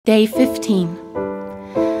Day 15.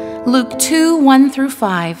 Luke 2, 1 through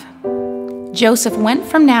 5. Joseph went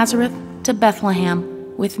from Nazareth to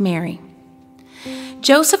Bethlehem with Mary.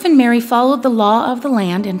 Joseph and Mary followed the law of the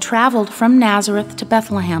land and traveled from Nazareth to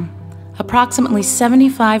Bethlehem, approximately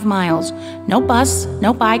 75 miles. No bus,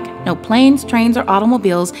 no bike, no planes, trains, or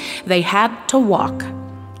automobiles. They had to walk,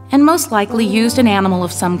 and most likely used an animal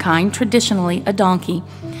of some kind, traditionally a donkey,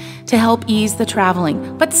 to help ease the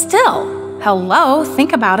traveling. But still, hello,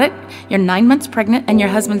 think about it. You're 9 months pregnant and your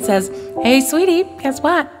husband says, "Hey, sweetie, guess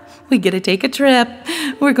what? We get to take a trip.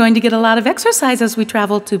 We're going to get a lot of exercise as we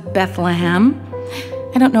travel to Bethlehem."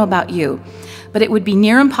 I don't know about you, but it would be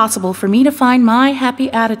near impossible for me to find my happy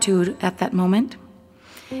attitude at that moment.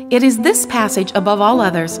 It is this passage, above all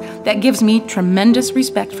others, that gives me tremendous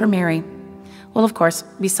respect for Mary. Well, of course,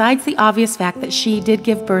 besides the obvious fact that she did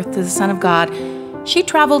give birth to the Son of God, she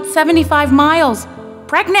traveled 75 miles,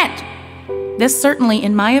 pregnant. This certainly,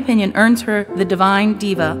 in my opinion, earns her the Divine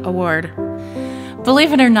Diva Award.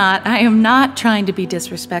 Believe it or not, I am not trying to be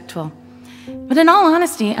disrespectful. But in all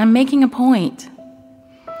honesty, I'm making a point.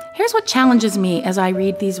 Here's what challenges me as I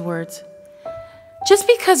read these words. Just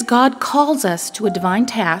because God calls us to a divine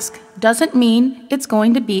task doesn't mean it's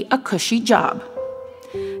going to be a cushy job.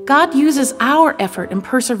 God uses our effort and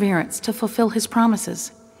perseverance to fulfill His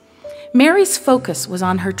promises. Mary's focus was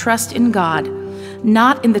on her trust in God,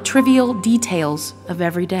 not in the trivial details of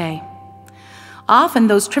every day. Often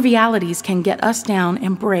those trivialities can get us down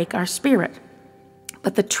and break our spirit.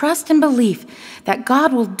 But the trust and belief that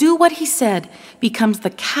God will do what He said becomes the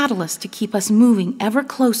catalyst to keep us moving ever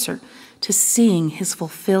closer to seeing His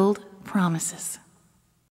fulfilled promises.